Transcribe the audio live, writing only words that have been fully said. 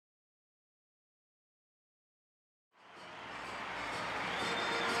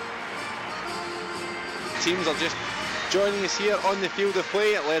teams are just joining us here on the field of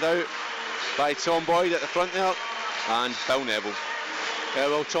play, led out by Tom Boyd at the front there and Bill Neville.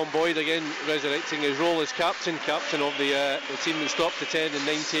 Well, Tom Boyd again resurrecting his role as captain of the team that stopped the 10 in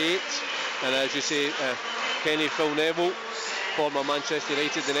 '98, and as you say, Kenny Phil Neville, former Manchester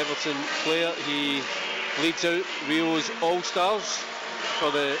United and Everton player, he leads out Rio's All-Stars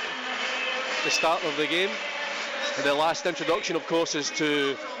for the start of the game. And the last introduction, of course, is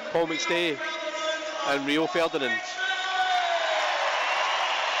to Paul McStay and Rio Ferdinand.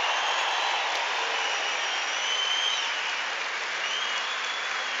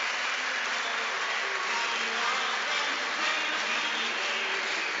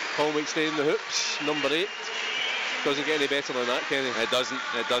 Paul McStay in the hoops, number 8. Doesn't get any better than that, Kenny. It doesn't.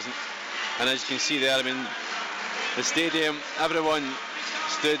 And as you can see there, I mean, the stadium, everyone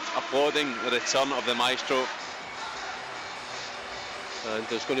stood applauding the return of the Maestro. And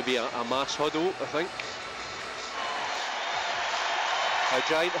there's going to be a mass huddle, I think. A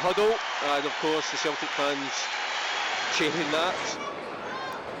giant huddle, and of course the Celtic fans cheering that.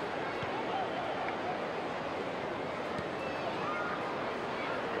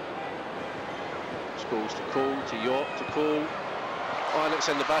 Scholes to Cole, to Yorke, to Cole. Oh, and it's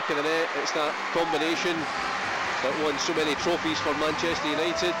in the back of the net. It's that combination that won so many trophies for Manchester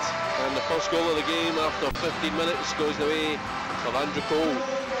United. And the first goal of the game after 15 minutes goes the way of Andrew Cole.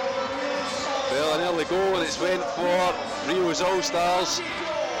 Well, an early goal, and it's went for Rio's All-Stars.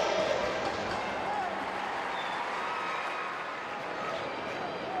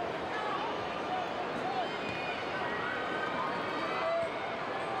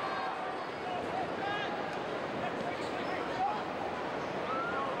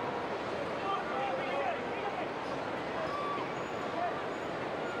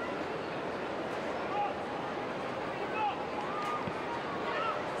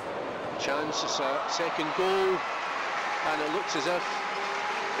 Chance, it's a second goal, and it looks as if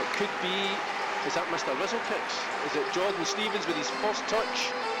it could be, is that Mr. Hesselink? Is it Jordan Stevens with his first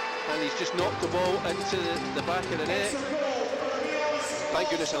touch, and he's just knocked the ball into the back of the net. Thank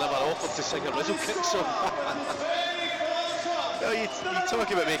goodness I never offered to sing a Hesselink song. Well, you talk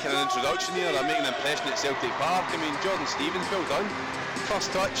about making an introduction here, or making an impression at Celtic Park. I mean, Jordan Stevens, well done. First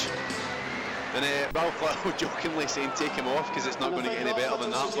touch. And Ralph Little jokingly saying take him off because it's not going to get any better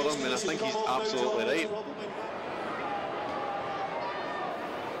than that for him, and I think he's absolutely right.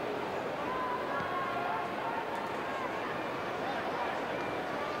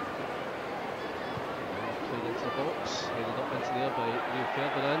 Played into the box, headed up into there by Rio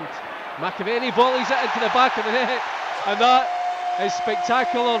Ferdinand. McAvennie volleys it into the back of the net, and that is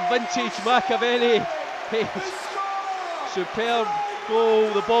spectacular vintage McAvennie. Superb goal,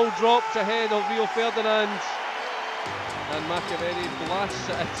 the ball dropped ahead of Rio Ferdinand, and McAvennie blasts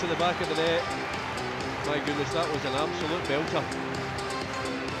it into the back of the net. My goodness, that was an absolute belter.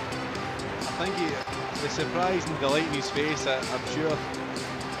 I think the surprise and delight in his face, I'm sure,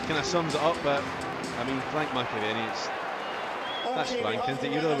 kind of sums it up. But I mean, Frank McAvennie, that's Frank, isn't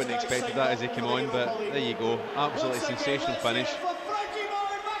it? You really wouldn't have expected that as he came on, but there you go, absolutely sensational finish.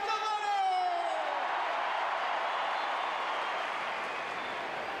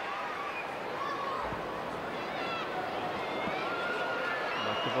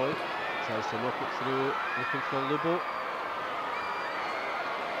 McAvoy tries to knock it through, looking for Lubo.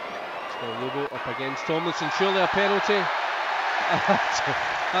 Still Lubo up against Tomlinson, surely a penalty.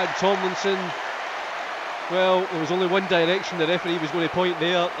 And Tomlinson, well, there was only one direction the referee was going to point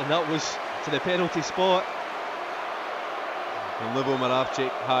there, and that was to the penalty spot. And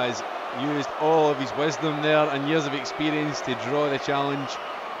Moravcik has used all of his wisdom there and years of experience to draw the challenge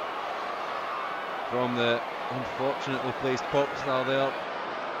from the unfortunately placed pop star there.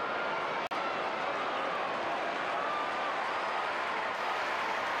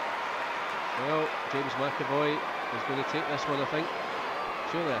 Well, James McAvoy is going to take this one, I think.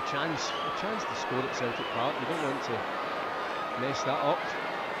 Surely a chance to score at Celtic Park. You don't want to mess that up.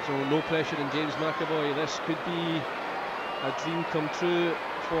 So no pressure on James McAvoy. This could be a dream come true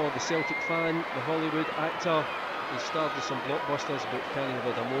for the Celtic fan, the Hollywood actor. He starred with some blockbusters, but can he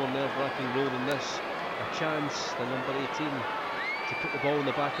have had a more nerve-wracking role than this? A chance, the number 18, to put the ball in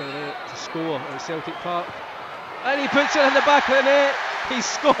the back of the net to score at Celtic Park. And he puts it in the back of the net. He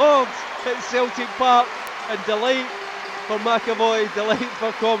scored at Celtic Park, and delight for McAvoy, delight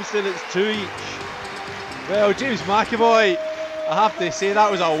for Compston. It's 2 each. Well, James McAvoy, I have to say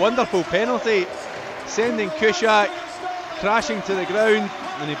that was a wonderful penalty, sending Kuszczak crashing to the ground,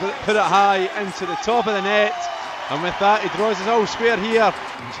 and he put it high into the top of the net, and with that he draws us all square here.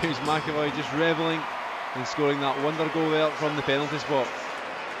 And James McAvoy just revelling in scoring that wonder goal there from the penalty spot.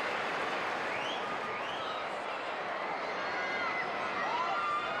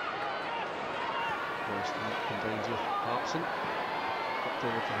 Hartson. Tucked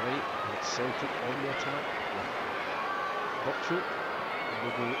over to the right, and it's Celtic on the attack with Burchill.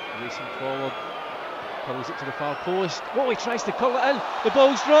 Neville racing forward, curls it to the far post. He tries to curl it in, the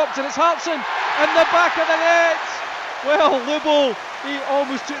ball's dropped and it's Hartson in the back of the net. Well, Lubo, he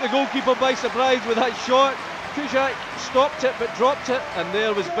almost took the goalkeeper by surprise with that shot. Kuszczak stopped it but dropped it, and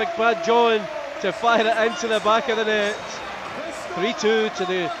there was Big Bad John to fire it into the back of the net. 3-2 to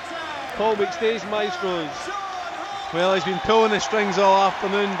the Paul McStay's Maestros. Well, he's been pulling the strings all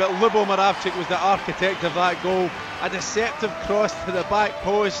afternoon, but Lubo Moravcik was the architect of that goal. A deceptive cross to the back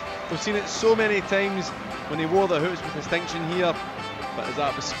post. We've seen it so many times when he wore the hoops with distinction here, but as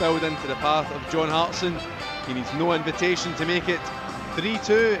that was spilled into the path of John Hartson, he needs no invitation to make it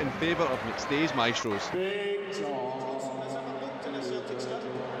 3-2 in favour of McStay's Maestros.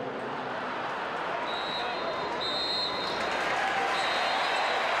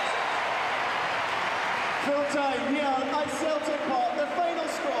 Full time here at Celtic Park. The final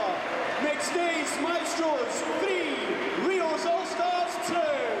score: McStay's Maestros 3, Rio's All-Stars 2.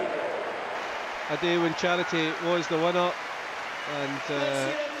 A day when charity was the winner, and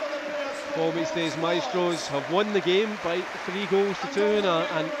Paul McStay's Maestros have won the game by 3-2 in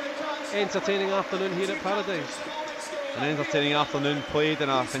an entertaining afternoon here at Paradise. An entertaining afternoon played in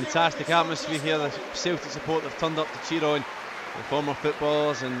a fantastic atmosphere here. The Celtic support have turned up to cheer on the former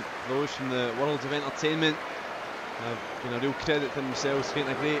footballers and those from the worlds of entertainment. Have been a real credit to themselves,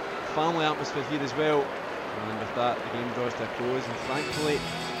 creating a great family atmosphere here as well. And with that, the game draws to a close, and thankfully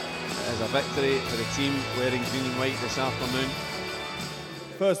it is a victory for the team wearing green and white this afternoon.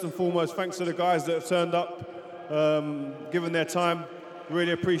 First and foremost, thanks to the guys that have turned up, given their time.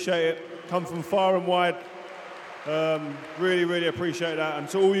 Really appreciate it. Come from far and wide. Really, really appreciate that. And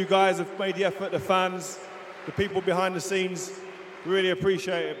to all you guys who've made the effort, the fans, the people behind the scenes, really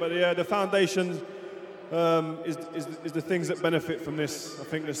appreciate it. But yeah, the foundation is the things that benefit from this. I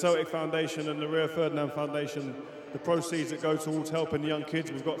think the Celtic Foundation and the Rio Ferdinand Foundation, the proceeds that go towards helping the young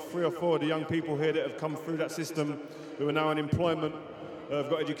kids. We've got 3 or 4 of the young people here that have come through that system who are now in employment, have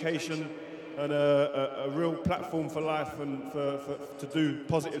got education and a real platform for life and to do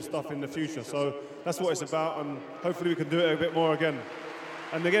positive stuff in the future. So that's what it's about, and hopefully we can do it a bit more again.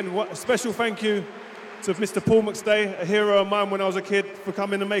 And again, a special thank you to Mr. Paul McStay, a hero of mine when I was a kid, for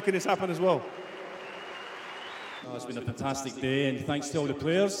coming and making this happen as well. Oh, it's been a fantastic day, and thanks to all the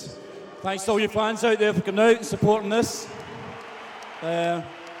players. Thanks to all you fans out there for coming out and supporting this. I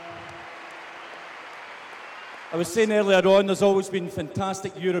was saying earlier on, there's always been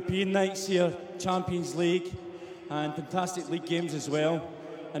fantastic European nights here, Champions League, and fantastic league games as well,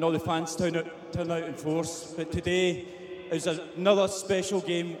 and all the fans turn out in force. But today is another special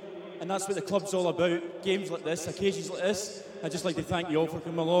game, and that's what the club's all about. Games like this, occasions like this. I'd just like to thank you all for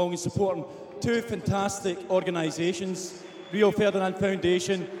coming along and supporting 2 fantastic organisations, Rio Ferdinand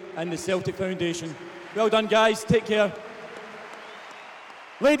Foundation and the Celtic Foundation. Well done, guys. Take care.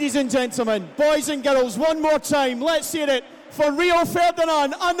 Ladies and gentlemen, boys and girls, one more time, let's hear it for Rio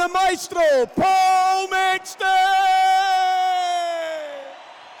Ferdinand and the Maestro, Paul McStay!